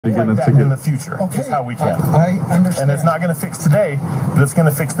that in the future. Okay. Is how we can. I understand. And it's not going to fix today, but it's going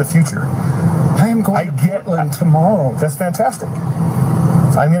to fix the future. I am going to Portland tomorrow. That's fantastic.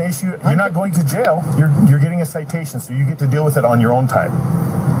 I'm going to issue. You're not going to jail. You're getting a citation, so you get to deal with it on your own time.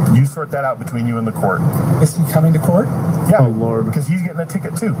 You sort that out between you and the court. Is he coming to court? Yeah. Oh, Lord. Because he's getting a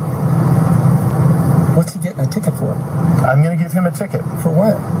ticket too. What's he getting a ticket for? I'm going to give him a ticket. For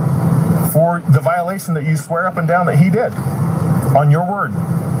what? For the violation that you swear up and down that he did. On your word.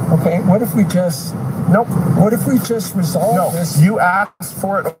 Okay, what if we just... Nope. What if we just resolve this? No, you asked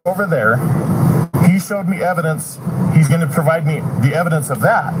for it over there. He showed me evidence. He's going to provide me the evidence of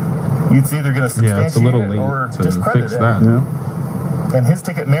that. It's either going to substantiate it's a little it late or to discredit fix it. that. Yeah. And his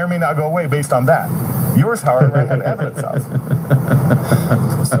ticket may or may not go away based on that. Yours, however, I have evidence of.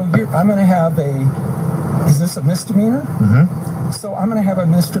 So I'm going to have a... Is this a misdemeanor? Mm-hmm. So I'm going to have a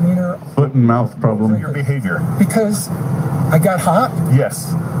misdemeanor... Foot and mouth problem. Your behavior. Because I got hot?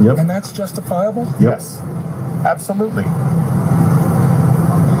 Yes. Yep. And that's justifiable? Yes. Absolutely.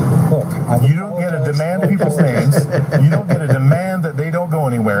 Look, you don't get to demand people's names. You don't get to demand that they don't go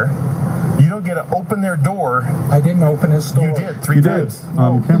anywhere. You don't get to open their door. I didn't open his door. You did three times.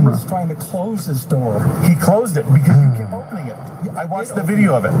 On camera. He was trying to close his door. He closed it because you kept opening it. I watched the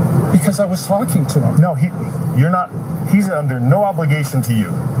video of it. Because I was talking to him. No, you're not. He's under no obligation to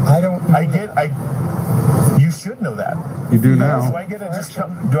you. I don't. You should know that. You do now. Do I get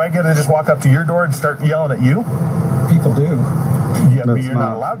to just walk up to your door and start yelling at you? People do. Yeah, but you're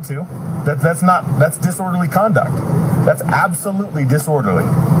not allowed to. That's disorderly conduct. That's absolutely disorderly.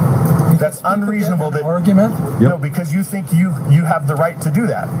 That's unreasonable. That argument? No, because you think you have the right to do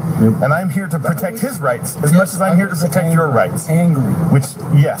that. Yep. And I'm here to protect his rights as much as I'm here to protect your rights. Angry. Which,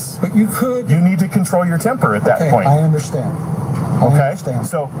 yes. But you could. You need to control your temper at that point. I understand. Okay?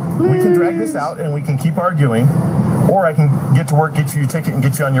 So we can drag this out and we can keep arguing, or I can get to work, get you your ticket, and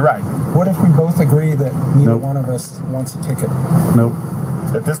get you on your ride. What if we both agree that neither one of us wants a ticket? Nope.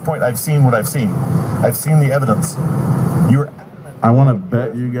 At this point, I've seen what I've seen. I've seen the evidence. I want to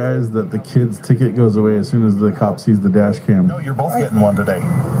bet you guys that the kid's ticket goes away as soon as the cop sees the dash cam. No, you're both getting one today.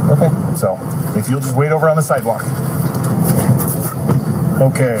 Okay. So, if you'll just wait over on the sidewalk.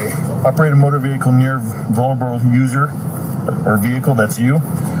 Okay. Operate a motor vehicle near vulnerable user or vehicle, that's you.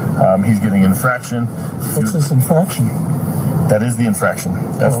 He's getting an infraction. What's this infraction? That is the infraction.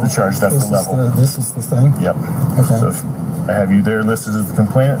 That's the charge. That's the level. This is the thing? Yep. Okay. So if I have you there listed as the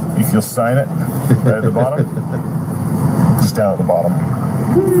complainant. If you'll sign it right at the bottom. Just down at the bottom.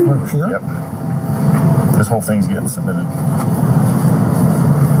 Right here? Yep. This whole thing's getting submitted.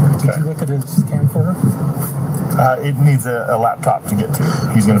 Did you look at his camcorder? It needs a laptop to get to.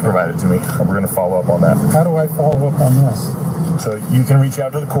 He's going to provide it to me. We're going to follow up on that. How do I follow up on this? So you can reach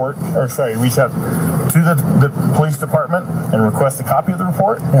out to the court, reach out to the police department and request a copy of the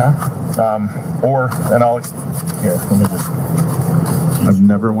report. Yeah. Here, let me just. I've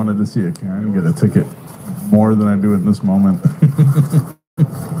never wanted to see a Karen get a ticket more than I do in this moment.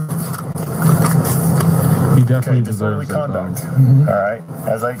 He definitely deserves it. Conduct. Mm-hmm. All right.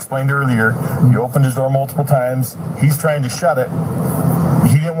 As I explained earlier, you opened his door multiple times. He's trying to shut it.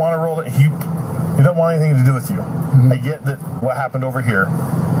 He didn't want to roll it. He didn't want anything to do with you. Mm-hmm. I get that what happened over here.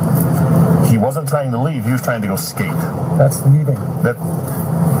 He wasn't trying to leave. He was trying to go skate. That's leaving. How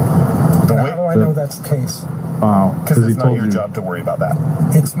do I know that's the case? Wow. Because it's not your job to worry about that.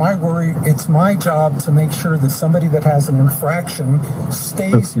 It's my worry. It's my job to make sure that somebody that has an infraction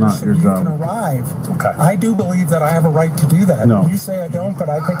stays That's here not so your you job. can arrive. Okay. I do believe that I have a right to do that. No. You say I don't, but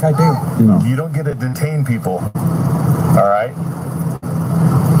I think I do. No. You don't get to detain people. All right?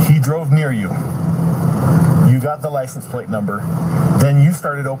 He drove near you. You got the license plate number. Then you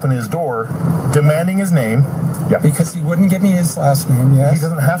started opening his door, demanding his name. Yeah. Because he wouldn't give me his last name, yes. He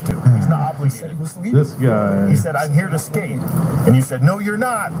doesn't have to. He's not obligated. This guy. He said, I'm here to skate. And you said, no, you're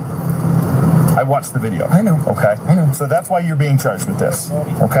not. I watched the video. I know. Okay? I know. So that's why you're being charged with this.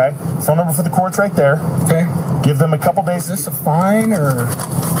 Okay? Phone number for the court's right there. Okay. Give them a couple days. Is this a fine or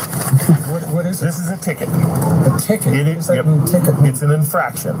what is it? This is a ticket. A ticket? It What is. does that mean, ticket? It's an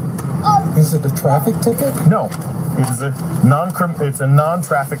infraction. Is it a traffic ticket? No. It is it's a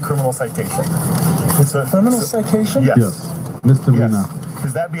non-traffic criminal citation. It's a criminal citation? Yes. Misdemeanor. Yes.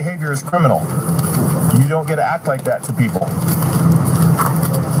 Because that behavior is criminal. You don't get to act like that to people.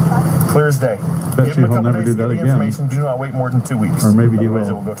 Clear as day. Bet you he'll never do that again. Information. Do not wait more than 2 weeks. Or maybe he will. Otherwise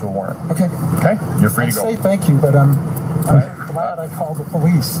it will go to a warrant. Okay. Okay? You're free to go. I say thank you, but I'm glad I called the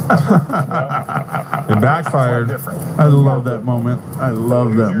police. It backfired. I love that moment. I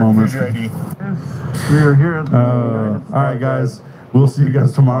love that moment. Here's your ID. We're here. All right, guys. We'll see you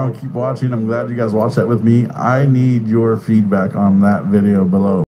guys tomorrow. Keep watching. I'm glad you guys watched that with me. I need your feedback on that video below.